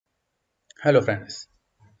Hello friends,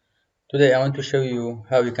 today I want to show you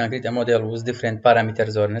how you can create a model with different parameter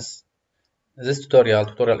zones. This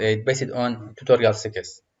tutorial 8, based on tutorial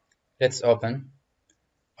 6. Let's open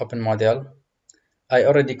model. I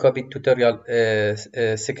already copied tutorial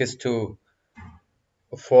 6 to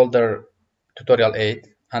folder tutorial 8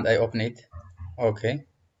 and I open it. Okay,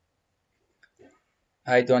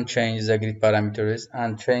 I don't change the grid parameters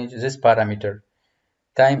and change this parameter.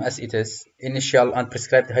 Time as it is, initial and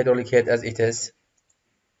prescribed hydraulic head as it is,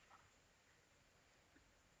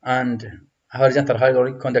 and horizontal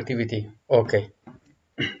hydraulic conductivity. Okay.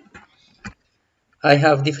 I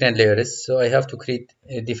have different layers, so I have to create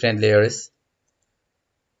different layers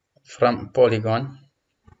from polygon.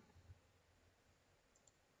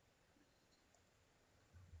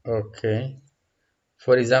 Okay.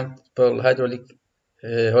 For example,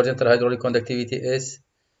 horizontal hydraulic conductivity is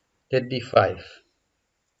let be 5.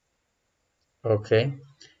 Okay.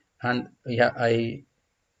 And yeah, I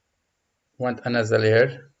want another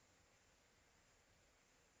layer.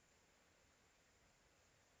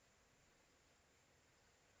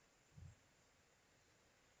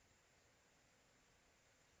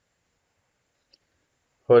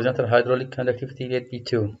 Horizontal hydraulic conductivity let be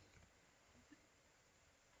 2.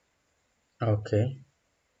 Okay.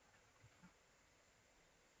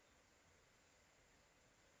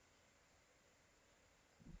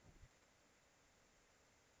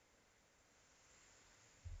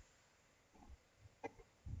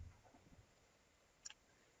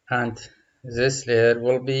 And this layer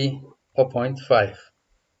will be 0.5.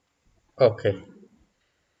 Okay.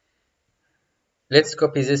 Let's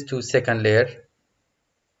copy this to second layer.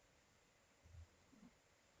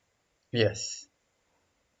 Yes.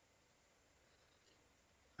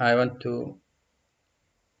 I want to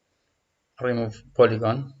remove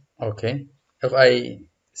polygon. Okay. If I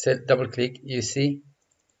set double click, you see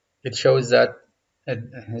it shows that uh,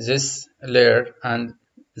 this layer and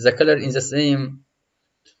the color in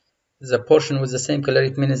the portion with the same color,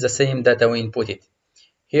 it means the same data we inputted.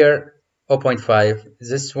 Here 0.5,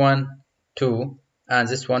 this one 2, and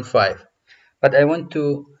this one 5. But I want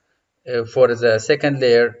to for the second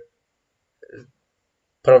layer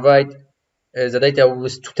provide the data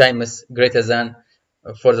with 2 times greater than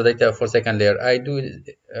for the data for second layer.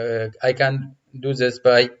 I can do this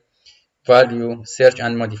by value search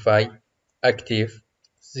and modify active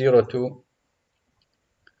 02.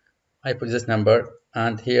 I put this number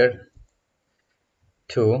and here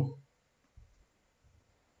 2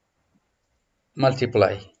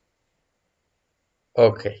 multiply.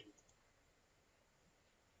 Okay.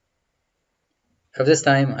 At this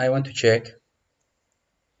time I want to check.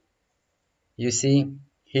 You see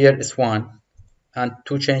here is 1 and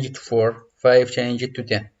 2 change it to 4, 5 change it to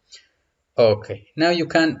 10. Okay. Now you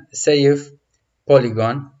can save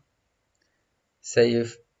polygon,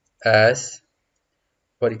 save as,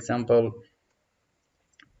 for example,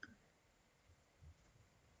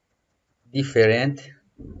 different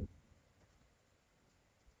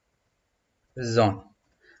zone.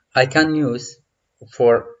 I can use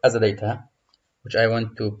for as a data which I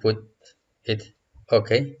want to put it.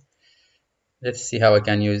 Okay, let's see how I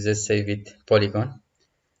can use this save it polygon.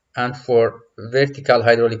 And for vertical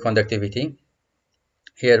hydraulic conductivity,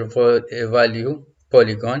 here for a value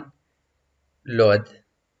polygon load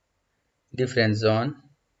different zone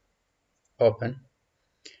open.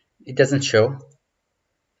 It doesn't show.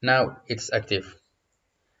 Now it's active.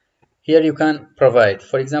 Here you can provide,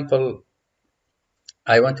 for example,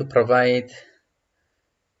 I want to provide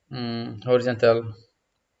horizontal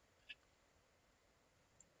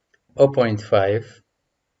 0.5.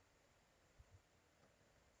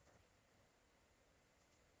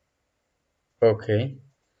 Okay,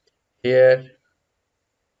 here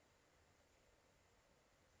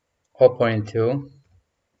 0.2,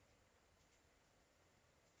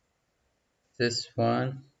 this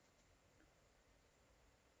one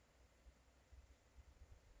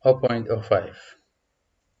 0.05.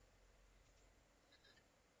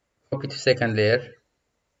 Copy to second layer.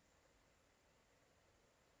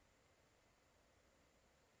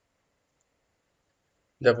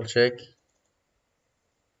 Double check.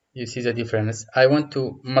 You see the difference. I want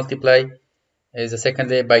to multiply the second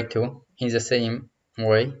layer by 2 in the same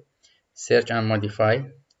way. Search and modify.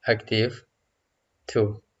 Active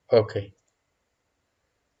 2. Okay.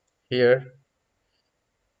 Here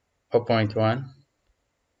 0.1,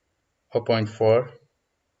 0.4,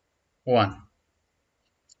 1.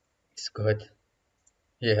 It's good.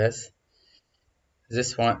 Yes.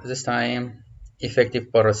 This time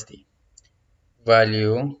effective porosity.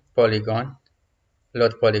 Value polygon,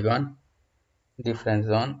 load polygon, different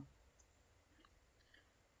zone.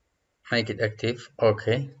 make it active.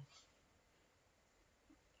 Okay.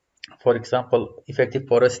 For example, effective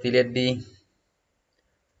porosity, let be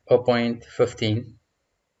 0.15.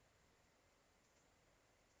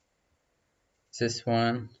 This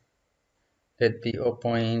one, let be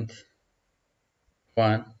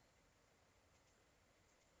 0.1.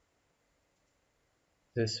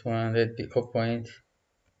 This one, let be 0.9.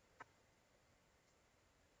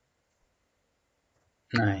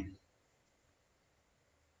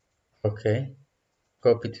 Okay.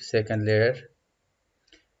 Copy to second layer.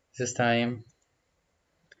 This time,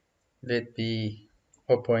 let be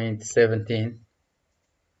 0.17.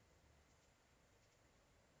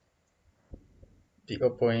 Be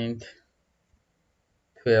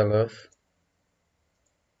 0.12.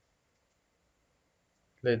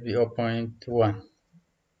 Let be 0.1.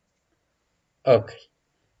 Okay.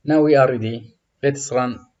 Now we are ready. Let's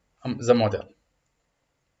run the model.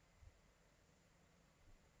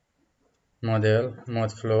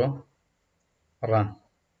 Modflow, run.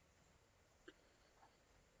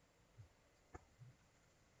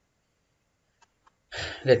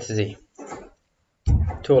 Let's see.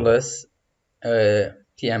 Tools,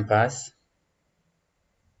 TM pass.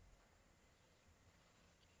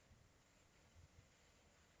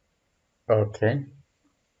 Okay.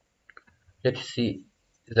 Let's see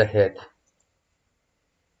the head.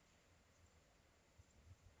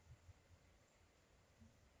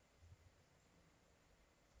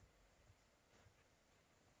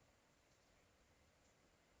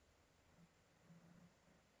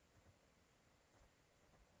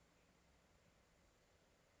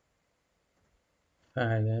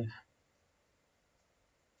 Five,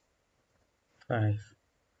 five.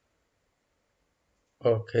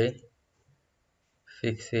 Okay.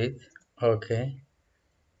 Fix it. Okay.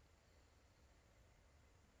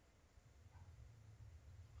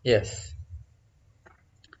 Yes.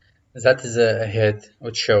 That is a head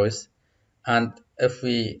which shows. And if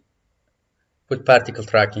we put particle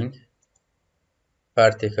tracking,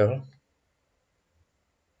 particle,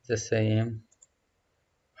 the same.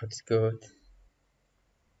 Looks good.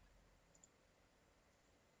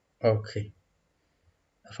 Okay.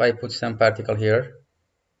 If I put some particle here,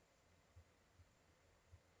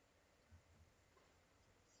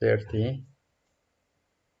 30,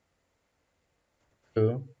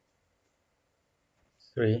 2,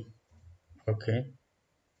 3. Okay.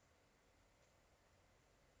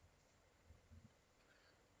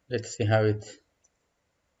 Let's see how it.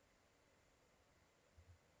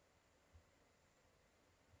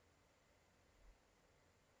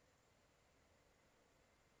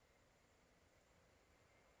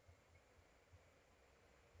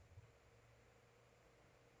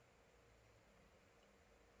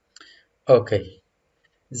 Okay.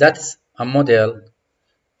 That's a model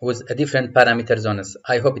with a different parameter zones.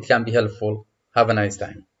 I hope it can be helpful. Have a nice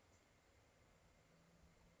time.